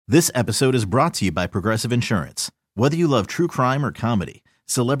This episode is brought to you by Progressive Insurance. Whether you love true crime or comedy,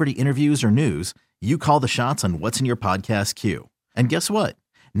 celebrity interviews or news, you call the shots on what's in your podcast queue. And guess what?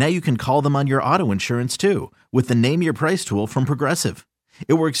 Now you can call them on your auto insurance too with the Name Your Price tool from Progressive.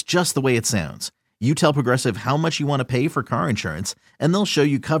 It works just the way it sounds. You tell Progressive how much you want to pay for car insurance, and they'll show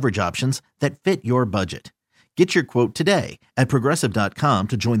you coverage options that fit your budget. Get your quote today at Progressive.com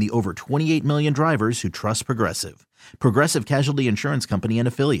to join the over 28 million drivers who trust Progressive. Progressive Casualty Insurance Company and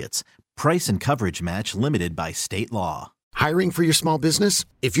Affiliates. Price and coverage match limited by state law. Hiring for your small business?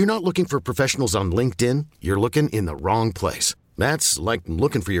 If you're not looking for professionals on LinkedIn, you're looking in the wrong place. That's like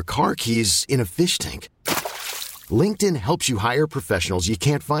looking for your car keys in a fish tank. LinkedIn helps you hire professionals you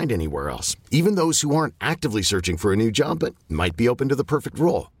can't find anywhere else, even those who aren't actively searching for a new job but might be open to the perfect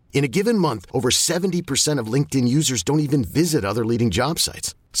role. In a given month, over 70% of LinkedIn users don't even visit other leading job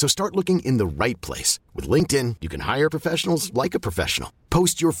sites. So start looking in the right place. With LinkedIn, you can hire professionals like a professional.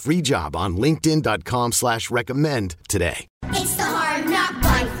 Post your free job on linkedin.com/recommend today. It's the Hard Knock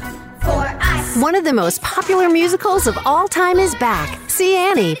Life for us. One of the most popular musicals of all time is back. See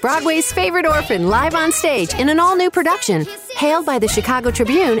Annie, Broadway's favorite orphan, live on stage in an all-new production, hailed by the Chicago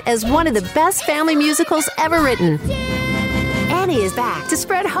Tribune as one of the best family musicals ever written. Annie is back to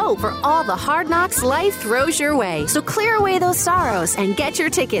spread hope for all the hard knocks life throws your way. So clear away those sorrows and get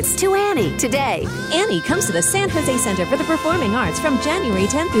your tickets to Annie today. Annie comes to the San Jose Center for the Performing Arts from January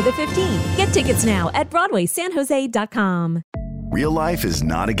 10th through the 15th. Get tickets now at BroadwaySanJose.com. Real life is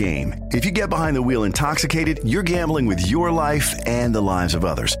not a game. If you get behind the wheel intoxicated, you're gambling with your life and the lives of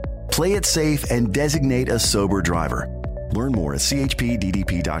others. Play it safe and designate a sober driver. Learn more at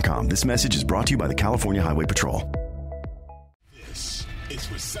chpddp.com. This message is brought to you by the California Highway Patrol. It's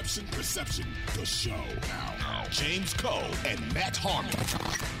Reception, the show. Now, James Cole and Matt Harmon.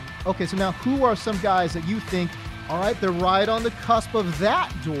 Okay, so now who are some guys that you think, all right, they're right on the cusp of that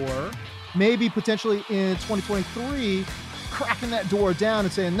door, maybe potentially in 2023, cracking that door down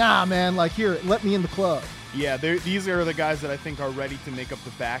and saying, nah, man, like, here, let me in the club. Yeah, these are the guys that I think are ready to make up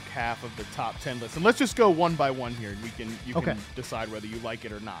the back half of the top 10 list. And let's just go one by one here, and you can decide whether you like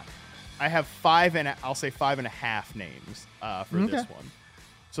it or not. I have 5.5 names for this one.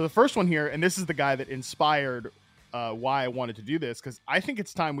 So the first one here, and this is the guy that inspired why I wanted to do this, because I think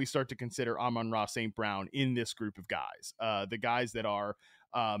it's time we start to consider Amon-Ra St. Brown in this group of guys. The guys that are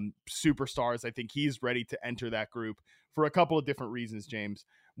superstars. I think he's ready to enter that group for a couple of different reasons, James.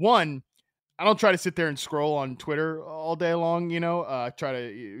 One, I don't try to sit there and scroll on Twitter all day long, try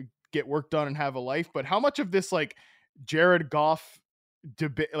to get work done and have a life. But how much of this like Jared Goff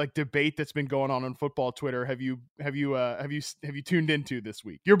debate that's been going on football Twitter have you tuned into this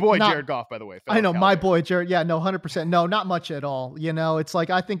week? Your boy Jared Goff, by the way. I know my boy Jared. Yeah, no, 100%. No, not much at all. It's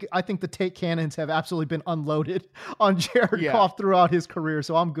like I think the take cannons have absolutely been unloaded on Jared Goff throughout his career,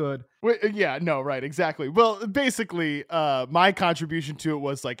 so I'm good. Yeah, no, right, exactly. Well, basically, my contribution to it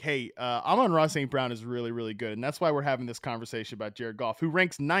was like, hey, Amon-Ra St. Brown is really, really good, and that's why we're having this conversation about Jared Goff, who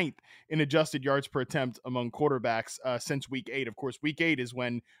ranks 9th in adjusted yards per attempt among quarterbacks since Week 8. Of course, Week 8 is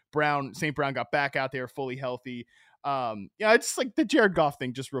when St. Brown got back out there fully healthy. It's like the Jared Goff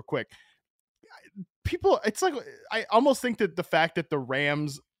thing, just real quick. It's like I almost think that the fact that the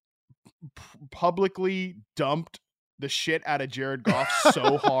Rams publicly dumped the shit out of Jared Goff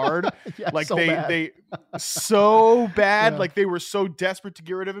so hard, like so bad, like they were so desperate to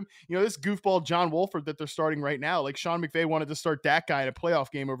get rid of him. This goofball John Wolford that they're starting right now, like Sean McVay wanted to start that guy in a playoff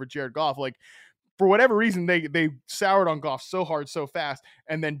game over Jared Goff. Like for whatever reason, they soured on Goff so hard, so fast,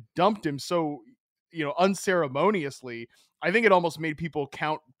 and then dumped him so, unceremoniously. I think it almost made people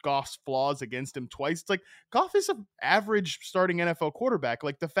count Goff's flaws against him twice. It's like Goff is an average starting NFL quarterback.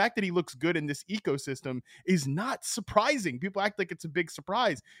 Like the fact that he looks good in this ecosystem is not surprising. People act like it's a big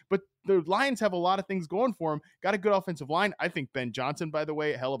surprise, but the Lions have a lot of things going for him. Got a good offensive line. I think Ben Johnson, by the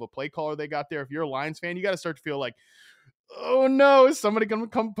way, a hell of a play caller they got there. If you're a Lions fan, you got to start to feel like, oh no, is somebody going to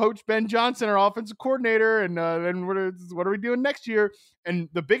come poach Ben Johnson, our offensive coordinator? And then what are we doing next year? And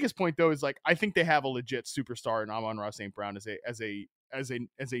the biggest point though is like, I think they have a legit superstar in Amon-Ra St. Brown as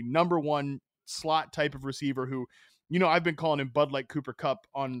a number one slot type of receiver who, I've been calling him Bud Light Cooper Kupp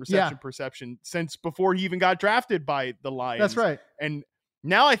on reception perception since before he even got drafted by the Lions. That's right. And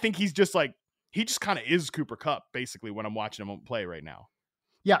now I think he just kind of is Cooper Kupp basically when I'm watching him play right now.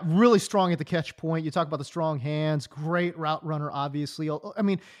 Yeah, really strong at the catch point. You talk about the strong hands, great route runner, obviously. I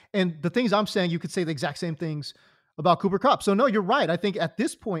mean, and the things I'm saying, you could say the exact same things about Cooper Kupp. So no, you're right. I think at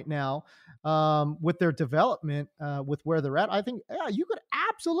this point now, with their development, with where they're at, I think you could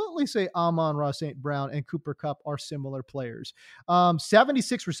absolutely say Amon-Ra St. Brown and Cooper Kupp are similar players.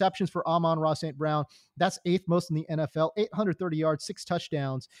 76 receptions for Amon-Ra St. Brown. That's 8th most in the NFL, 830 yards, 6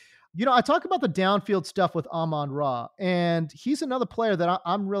 touchdowns. I talk about the downfield stuff with Amon-Ra, and he's another player that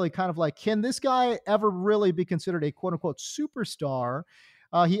I'm really kind of like, can this guy ever really be considered a quote unquote superstar?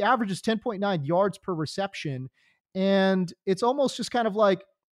 He averages 10.9 yards per reception, and it's almost just kind of like,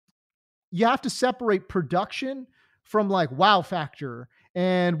 you have to separate production from like wow factor.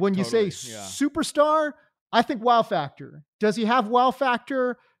 And when you say superstar, I think wow factor. Does he have wow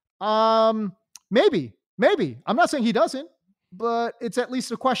factor? Maybe. I'm not saying he doesn't, but it's at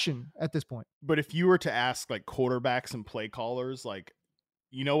least a question at this point. But if you were to ask like quarterbacks and play callers, like,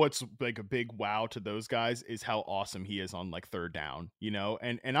 what's like a big wow to those guys is how awesome he is on like third down,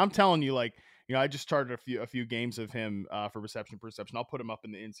 and I'm telling you, like, I just charted a few games of him for reception per reception. I'll put him up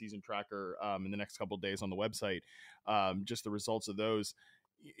in the in-season tracker in the next couple of days on the website. Just the results of those.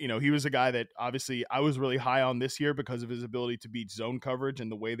 He was a guy that obviously I was really high on this year because of his ability to beat zone coverage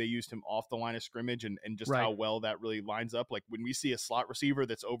and the way they used him off the line of scrimmage and just how well that really lines up. Like when we see a slot receiver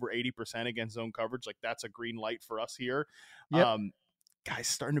that's over 80% against zone coverage, like that's a green light for us here. Yep. Guys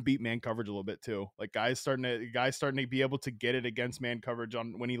starting to beat man coverage a little bit too. Like guys starting to be able to get it against man coverage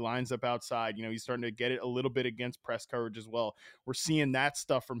on when he lines up outside. He's starting to get it a little bit against press coverage as well. We're seeing that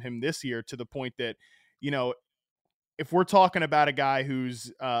stuff from him this year to the point that, if we're talking about a guy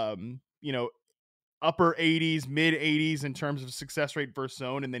who's, upper 80s, mid 80s in terms of success rate versus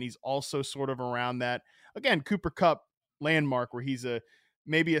zone, and then he's also sort of around that, again, Cooper Kupp landmark where he's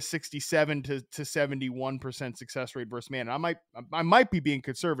maybe a 67 to 71% success rate versus man. And I might be being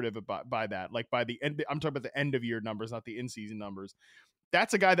conservative by that. Like by the end, I'm talking about the end of year numbers, not the in-season numbers.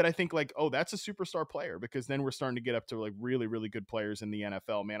 That's a guy that I think like, oh, that's a superstar player, because then we're starting to get up to like really, really good players in the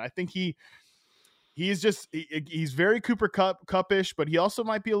NFL, man. I think he's very Cooper Kupp-ish, but he also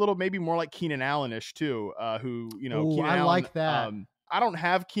might be a little, maybe more like Keenan Allen-ish too, who, Keenan I Allen, like that. I don't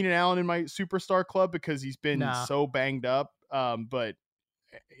have Keenan Allen in my superstar club because he's been so banged up. But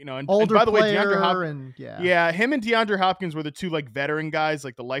and by the way, DeAndre Hopkins, him and DeAndre Hopkins were the two like veteran guys,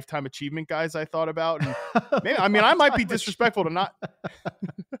 like the lifetime achievement guys I thought about. And maybe, I might be disrespectful to not,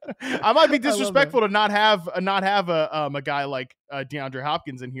 to not have a guy like DeAndre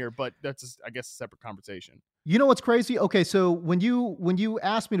Hopkins in here, but that's I guess a separate conversation. You know what's crazy? Okay, so when you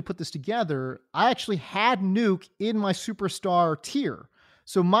asked me to put this together, I actually had Nuke in my superstar tier.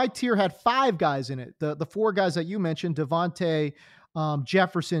 So my tier had 5 guys in it. The 4 guys that you mentioned, Devontae,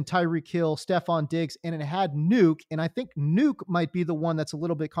 Jefferson, Tyreek Hill, Stephon Diggs, and it had Nuke. And I think Nuke might be the one that's a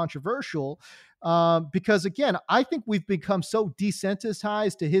little bit controversial because, again, I think we've become so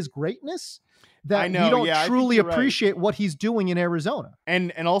desensitized to his greatness that we don't truly appreciate what he's doing in Arizona.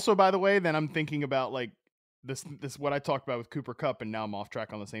 And also, by the way, then I'm thinking about like this what I talked about with Cooper Kupp, and now I'm off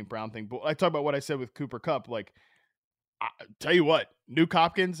track on the St. Brown thing. But I talk about what I said with Cooper Kupp, like, I tell you what, Nuke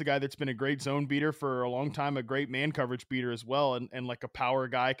Hopkins, a guy that's been a great zone beater for a long time, a great man coverage beater as well, and like a power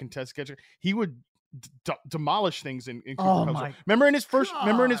guy, contest catcher, he would demolish things in Cooper Kupp. Remember in his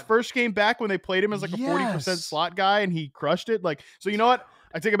first game back when they played him as like a 40% slot guy and he crushed it? Like, so you know what?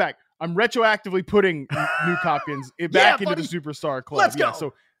 I take it back. I'm retroactively putting Nuke Hopkins back into the superstar club. Let's go.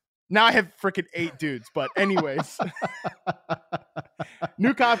 So now I have freaking 8 dudes, but anyways,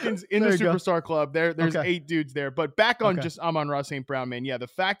 Nuke Hopkins in the superstar club. There's 8 dudes there, but back on just Amon-Ra St. Brown, man. Yeah. The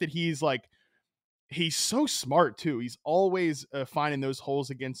fact that he's so smart too. He's always finding those holes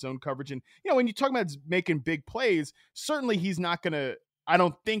against zone coverage. And, when you talk about making big plays, certainly he's not going to, I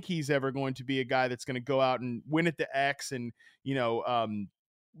don't think he's ever going to be a guy that's going to go out and win at the X and,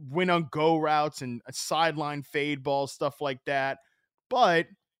 win on go routes and sideline fade balls, stuff like that. But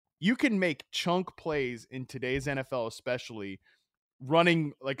you can make chunk plays in today's NFL, especially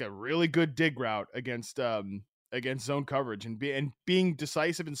running like a really good dig route against zone coverage and being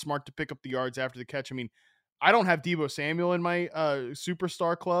decisive and smart to pick up the yards after the catch. I mean, I don't have Deebo Samuel in my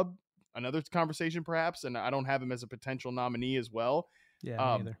superstar club, another conversation perhaps, and I don't have him as a potential nominee as well.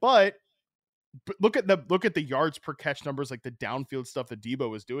 Yeah, but look at the yards per catch numbers, like the downfield stuff that Deebo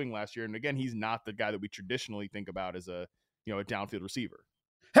was doing last year. And again, he's not the guy that we traditionally think about as a downfield receiver.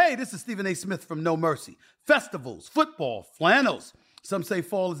 Hey, this is Stephen A. Smith from No Mercy. Festivals, football, flannels. Some say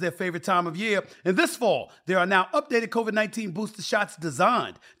fall is their favorite time of year. And this fall, there are now updated COVID-19 booster shots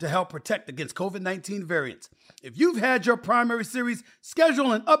designed to help protect against COVID-19 variants. If you've had your primary series,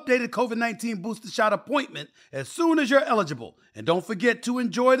 schedule an updated COVID-19 booster shot appointment as soon as you're eligible. And don't forget to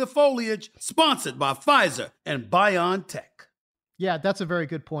enjoy the foliage. Sponsored by Pfizer and BioNTech. Yeah, that's a very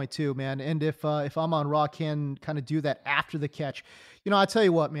good point too, man. And if Amon-Ra can kind of do that after the catch, I tell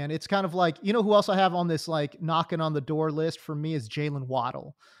you what, man, it's kind of like, who else I have on this like knocking on the door list for me is Jaylen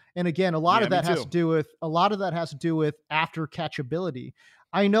Waddle. And again, a lot of that has to do with after catchability.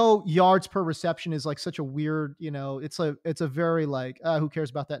 I know yards per reception is like such a weird, it's a very like, who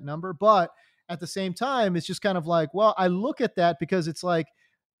cares about that number? But at the same time, it's just kind of like, well, I look at that because it's like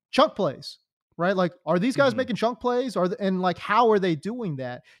chunk plays. Right? Like, are these guys making chunk plays? And like, how are they doing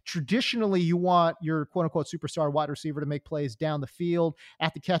that? Traditionally, you want your quote unquote superstar wide receiver to make plays down the field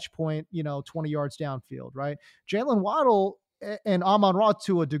at the catch point, 20 yards downfield, right? Jaylen Waddle and Amon-Ra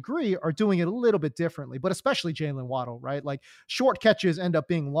to a degree are doing it a little bit differently, but especially Jaylen Waddle, right? Like short catches end up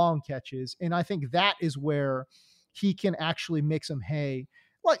being long catches. And I think that is where he can actually make some hay.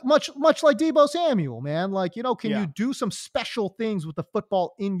 Like much like Deebo Samuel, man. Like, can you do some special things with the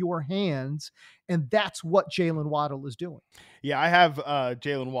football in your hands? And that's what Jaylen Waddle is doing. Yeah, I have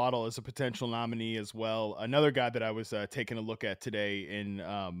Jaylen Waddle as a potential nominee as well. Another guy that I was taking a look at today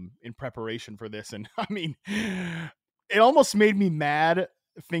in preparation for this. And I mean, it almost made me mad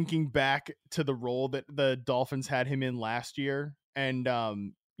thinking back to the role that the Dolphins had him in last year. And,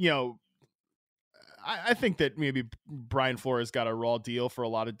 I think that maybe Brian Flores got a raw deal for a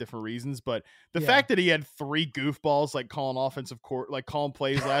lot of different reasons, but the fact that he had 3 goofballs like calling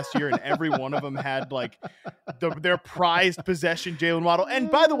plays last year, and every one of them had like their prized possession, Jaylen Waddle.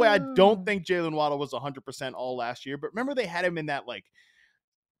 And by the way, I don't think Jaylen Waddle was 100% all last year, but remember they had him in that like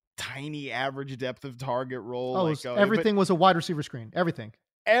tiny average depth of target role. Everything was a wide receiver screen.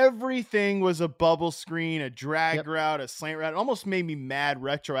 Everything was a bubble screen, a drag route, a slant route. It almost made me mad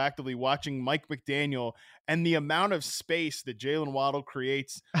retroactively watching Mike McDaniel and the amount of space that Jaylen Waddle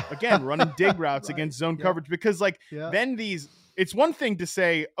creates, again, running dig routes against zone coverage. Because then it's one thing to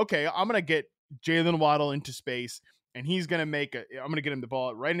say, okay, I'm going to get Jaylen Waddle into space and he's going to I'm going to get him the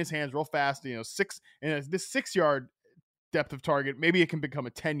ball right in his hands real fast, this 6-yard depth of target, maybe it can become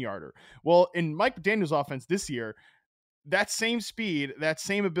a 10-yarder. Well, in Mike McDaniel's offense this year, that same speed, that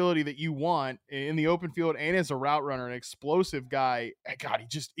same ability that you want in the open field and as a route runner, an explosive guy, God,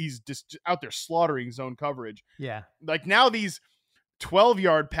 he's just out there slaughtering zone coverage. Yeah. Like now these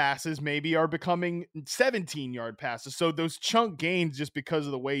 12-yard passes maybe are becoming 17-yard passes. So those chunk gains, just because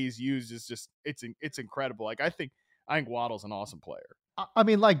of the way he's used, is just, it's incredible. Like I think Waddle's an awesome player. I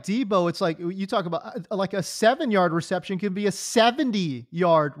mean, like Deebo, it's like you talk about like a 7-yard reception can be a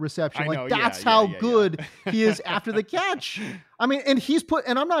 70-yard reception. Like that's how good he is after the catch. I mean,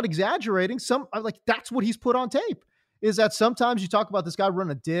 and I'm not exaggerating. That's what he's put on tape is that sometimes you talk about this guy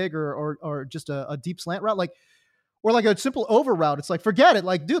running a dig or just a deep slant route, or like a simple over route. It's like, forget it.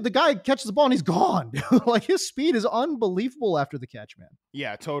 Like, dude, the guy catches the ball and he's gone. Like his speed is unbelievable after the catch, man.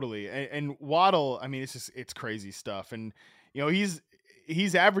 Yeah, totally. And Waddle, I mean, it's crazy stuff. And,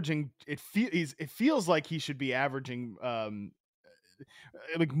 he's averaging, it feels like he should be averaging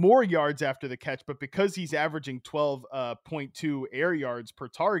like more yards after the catch, but because he's averaging 12.2 air yards per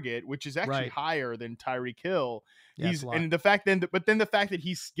target, which is actually higher than Tyreek Hill. The fact that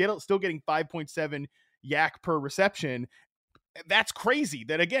he's still getting 5.7 yak per reception, that's crazy.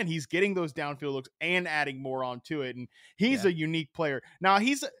 That again, he's getting those downfield looks and adding more onto it. And he's a unique player. Now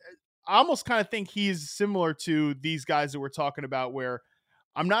I almost kind of think he's similar to these guys that we're talking about, where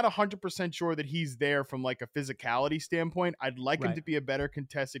I'm not 100% sure that he's there from like a physicality standpoint. I'd like him to be a better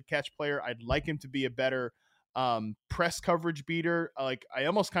contested catch player. I'd like him to be a better press coverage beater. Like I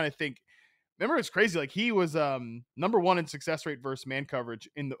almost kind of think, remember it's crazy. Like he was number 1 in success rate versus man coverage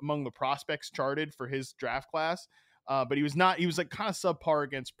among the prospects charted for his draft class. But he was like kind of subpar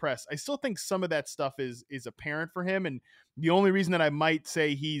against press. I still think some of that stuff is apparent for him. And the only reason that I might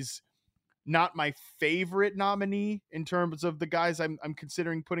say he's not my favorite nominee in terms of the guys I'm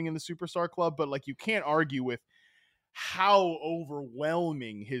considering putting in the superstar club, but like you can't argue with how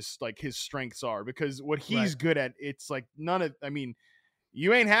overwhelming his strengths are, because what he's good at, it's like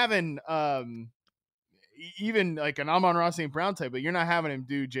you ain't having even like an Amon-Ra St. Brown type, but you're not having him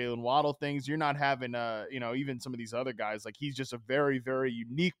do Jaylen Waddle things. You're not having even some of these other guys. Like he's just a very, very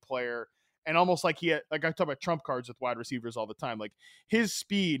unique player. And almost like I talk about trump cards with wide receivers all the time. Like his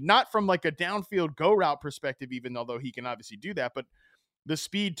speed, not from like a downfield go route perspective, even although he can obviously do that, but the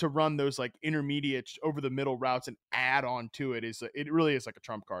speed to run those like intermediate over the middle routes and add on to it it really is like a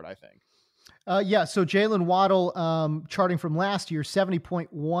trump card, I think. So Jaylen Waddle, charting from last year,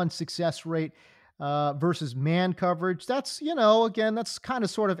 70.1 success rate versus man coverage. That's, again, that's kind of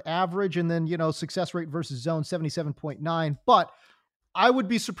sort of average. And then, success rate versus zone, 77.9. But I would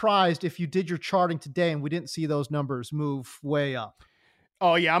be surprised if you did your charting today and we didn't see those numbers move way up.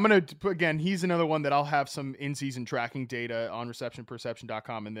 Oh yeah, I'm gonna again. He's another one that I'll have some in-season tracking data on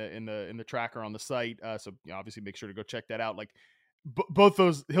receptionperception.com in the tracker on the site. So obviously make sure to go check that out. Like both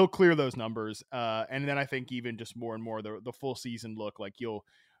those, he'll clear those numbers. And then I think even just more and more the full season look, like you'll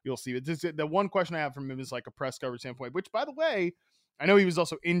see it. The one question I have from him is like a press coverage standpoint, which by the way, I know he was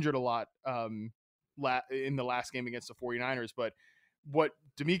also injured a lot in the last game against the 49ers, but what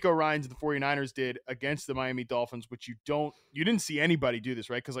DeMeco Ryans and the 49ers did against the Miami Dolphins, which you didn't see anybody do this,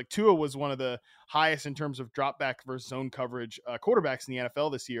 right? Because like Tua was one of the highest in terms of drop back versus zone coverage quarterbacks in the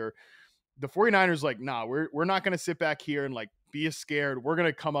NFL this year. The 49ers like, nah, we're not going to sit back here and like be as scared. We're going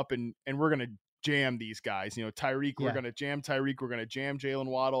to come up and we're going to jam these guys. You know, Tyreek, we're going to jam Tyreek. We're going to jam Jalen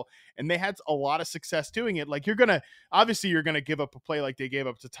Waddle. And they had a lot of success doing it. Like you're going to give up a play like they gave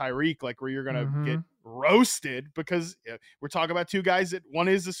up to Tyreek, like where you're going to get roasted because we're talking about two guys that one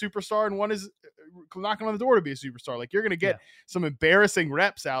is a superstar and one is knocking on the door to be a superstar. Like you're going to get some embarrassing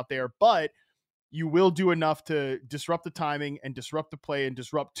reps out there, but you will do enough to disrupt the timing and disrupt the play and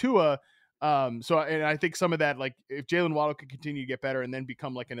disrupt Tua. And I think some of that, like if Jalen Waddle could continue to get better and then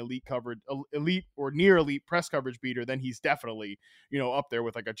become like an elite or near elite press coverage beater, then he's definitely, up there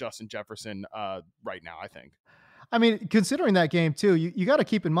with like a Justin Jefferson right now, I think. I mean, considering that game too, you got to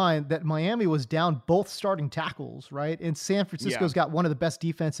keep in mind that Miami was down both starting tackles, right? And San Francisco's got one of the best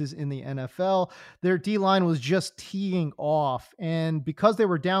defenses in the NFL. Their D-line was just teeing off. And because they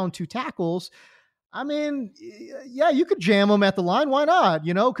were down 2 tackles, I mean, yeah, you could jam them at the line. Why not?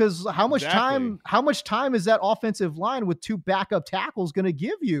 Because how much time is that offensive line with 2 backup tackles going to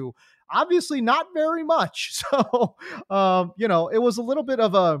give you? Obviously not very much. So, it was a little bit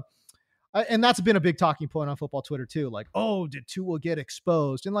of and that's been a big talking point on football Twitter too. Like, oh, did Tua get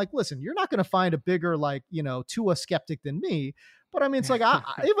exposed? And like, listen, you're not going to find a bigger, Tua skeptic than me. But I mean, it's like,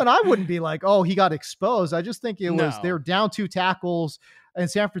 I wouldn't be like, oh, he got exposed. I just think they were down 2 tackles and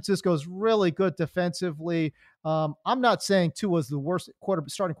San Francisco's really good defensively. I'm not saying Tua's the worst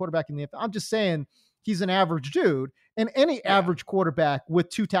starting quarterback in the NFL. I'm just saying he's an average dude, and any average quarterback with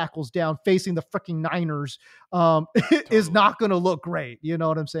 2 tackles down facing the freaking Niners is not going to look great. You know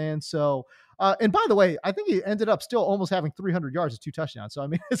what I'm saying? So, and by the way, I think he ended up still almost having 300 yards and 2 touchdowns. So, I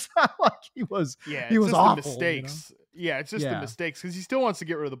mean, it's not like he was awful. The mistakes. Yeah, it's just the mistakes because he still wants to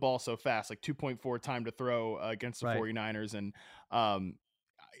get rid of the ball so fast, like 2.4 time to throw against the 49ers. And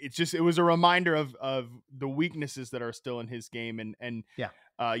it was a reminder of the weaknesses that are still in his game.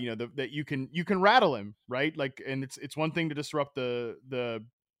 That you can rattle him, right? Like, and it's one thing to disrupt the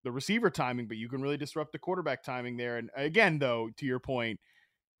receiver timing, but you can really disrupt the quarterback timing there. And again, though, to your point,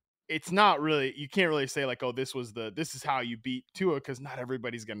 it's not really, you can't really say like, oh, this is how you beat Tua, because not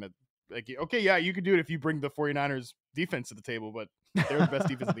everybody's going to like, okay, yeah, you could do it if you bring the 49ers defense to the table, but they're the best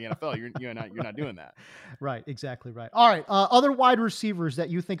defense in the NFL. You're not doing that. Right. Exactly right. All right. Other wide receivers that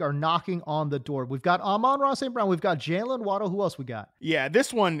you think are knocking on the door. We've got Amon-Ra St. Brown. We've got Jalen Waddle. Who else we got? Yeah.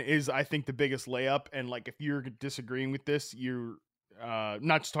 This one is, I think, the biggest layup. And like, if you're disagreeing with this, you're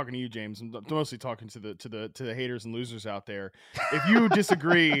not just talking to you, James. I'm mostly talking to the haters and losers out there. If you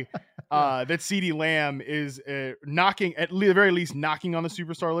disagree that CeeDee Lamb is knocking, at the very least, knocking on the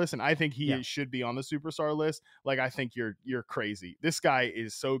superstar list, and I think he should be on the superstar list, like, I think you're crazy. This guy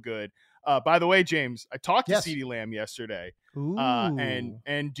is so good. By the way, James, I talked to CeeDee Lamb yesterday.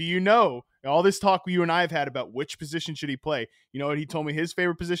 And do you know all this talk you and I have had about which position should he play? You know what he told me his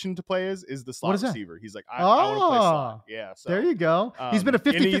favorite position to play is the slot receiver. He's like, I want to play slot. Yeah. So there you go. He's been a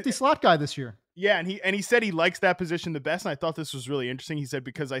 50-50 slot guy this year. Yeah. And he said he likes that position the best. And I thought this was really interesting. He said,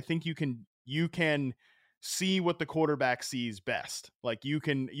 because I think you can see what the quarterback sees best. Like you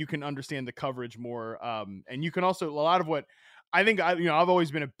can understand the coverage more. And you can also, a lot of what I think, I've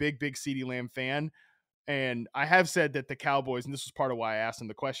always been a big CeeDee Lamb fan. And I have said that the Cowboys, and this was part of why I asked him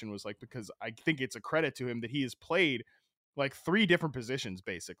the question, was like, because I think it's a credit to him that he has played like 3 different positions,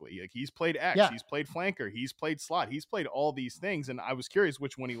 basically. Like he's played X, he's played flanker, he's played slot, he's played all these things. And I was curious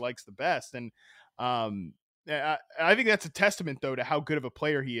which one he likes the best. And I think that's a testament, though, to how good of a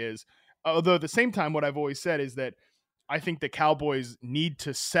player he is. Although at the same time, what I've always said is that I think the Cowboys need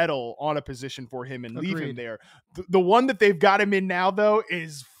to settle on a position for him and leave him there. The one that they've got him in now, though,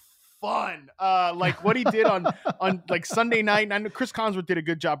 is fun. Like what he did on like Sunday night. And I know Chris Collinsworth did a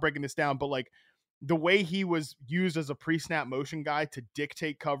good job breaking this down, but like the way he was used as a pre-snap motion guy to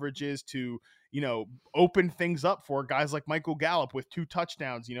dictate coverages, to, open things up for guys like Michael Gallup with 2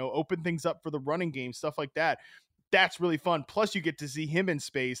 touchdowns, open things up for the running game, stuff like that. That's really fun. Plus you get to see him in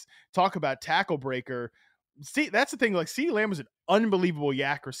space, talk about tackle breaker. See, that's the thing. Like CeeDee Lamb was an unbelievable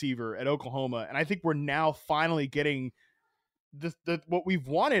yak receiver at Oklahoma. And I think we're now finally getting the what we've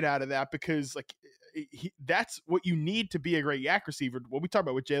wanted out of that, because like that's what you need to be a great yak receiver. What we talk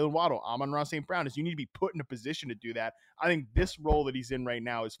about with Jalen Waddle, Amon-Ra St. Brown, is you need to be put in a position to do that. I think this role that he's in right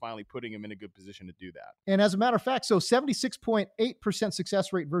now is finally putting him in a good position to do that. And as a matter of fact, so 76.8%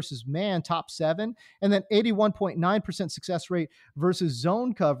 success rate versus man, top 7, and then 81.9% success rate versus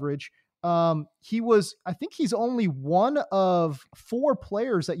zone coverage. I think he's only one of 4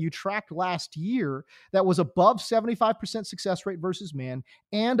 players that you tracked last year that was above 75% success rate versus man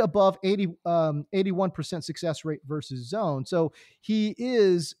and above 81% success rate versus zone. So he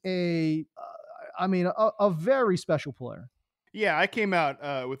is a very special player. Yeah, I came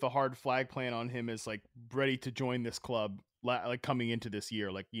out with a hard flag plan on him as like ready to join this club, like coming into this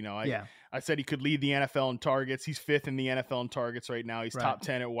year. Like, I said he could lead the NFL in targets. He's 5th in the NFL in targets right now. He's top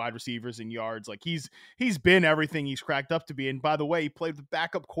 10 at wide receivers and yards. Like he's been everything he's cracked up to be. And by the way, he played the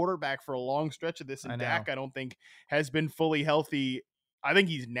backup quarterback for a long stretch of this. And Dak, I don't think has been fully healthy. I think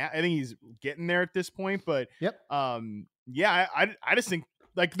he's getting there at this point, but I just think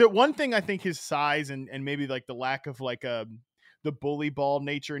like the one thing I think his size and maybe like the lack of like the bully ball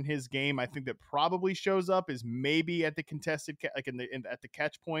nature in his game, I think that probably shows up is maybe at the contested, at the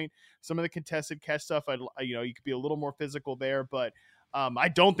catch point. Some of the contested catch stuff, you could be a little more physical there, but I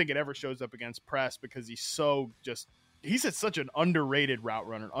don't think it ever shows up against press because he's such an underrated route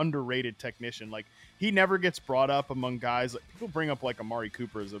runner, underrated technician. Like he never gets brought up among guys. Like people bring up like Amari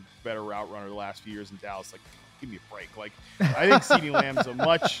Cooper as a better route runner the last few years in Dallas. Like give me a break. Like I think CeeDee Lamb's a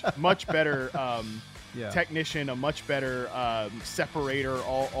much better technician, a much better separator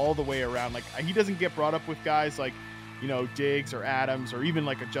all the way around. Like he doesn't get brought up with guys like Diggs or Adams or even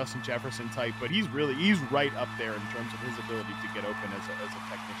like a Justin Jefferson type, but he's right up there in terms of his ability to get open as a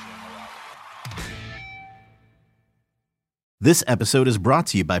technician in the route. This episode is brought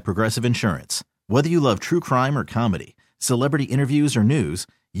to you by Progressive Insurance. Whether you love true crime or comedy, celebrity interviews or news,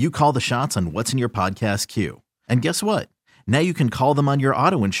 you call the shots on what's in your podcast queue. And guess what? Now you can call them on your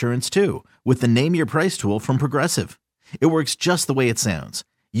auto insurance too with the Name Your Price tool from Progressive. It works just the way it sounds.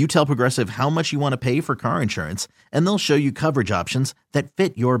 You tell Progressive how much you want to pay for car insurance, and they'll show you coverage options that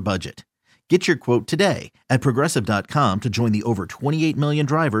fit your budget. Get your quote today at Progressive.com to join the over 28 million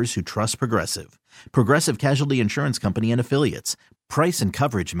drivers who trust Progressive. Progressive Casualty Insurance Company and Affiliates. Price and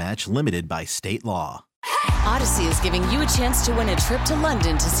coverage match limited by state law. Odyssey is giving you a chance to win a trip to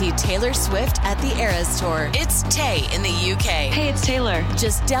London to see Taylor Swift at the Eras Tour. It's Tay in the UK. Hey, it's Taylor.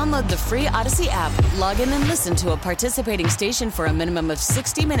 Just download the free Odyssey app, log in and listen to a participating station for a minimum of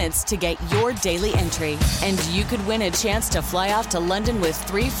 60 minutes to get your daily entry. And you could win a chance to fly off to London with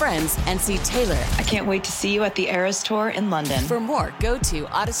 3 friends and see Taylor. I can't wait to see you at the Eras Tour in London. For more, go to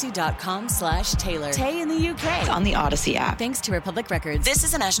odyssey.com/Taylor. Tay in the UK. It's on the Odyssey app. Thanks to Republic Records. This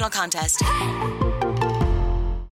is a national contest.